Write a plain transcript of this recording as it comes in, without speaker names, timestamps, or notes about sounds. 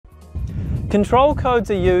Control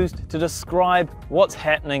codes are used to describe what's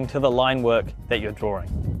happening to the line work that you're drawing.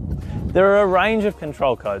 There are a range of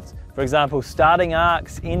control codes, for example starting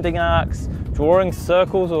arcs, ending arcs, drawing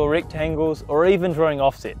circles or rectangles, or even drawing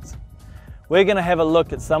offsets. We're going to have a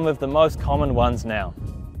look at some of the most common ones now.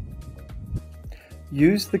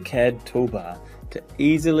 Use the CAD toolbar to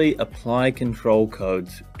easily apply control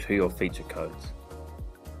codes to your feature codes.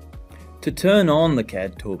 To turn on the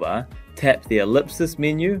CAD toolbar, tap the ellipsis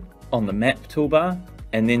menu on the map toolbar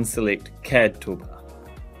and then select CAD toolbar.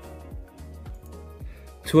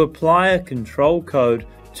 To apply a control code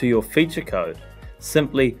to your feature code,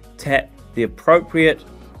 simply tap the appropriate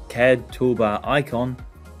CAD toolbar icon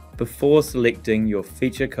before selecting your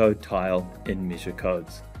feature code tile in Measure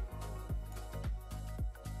Codes.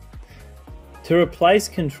 To replace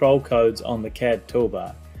control codes on the CAD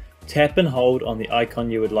toolbar, tap and hold on the icon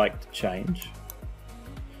you would like to change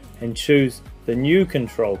and choose the new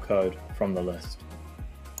control code from the list.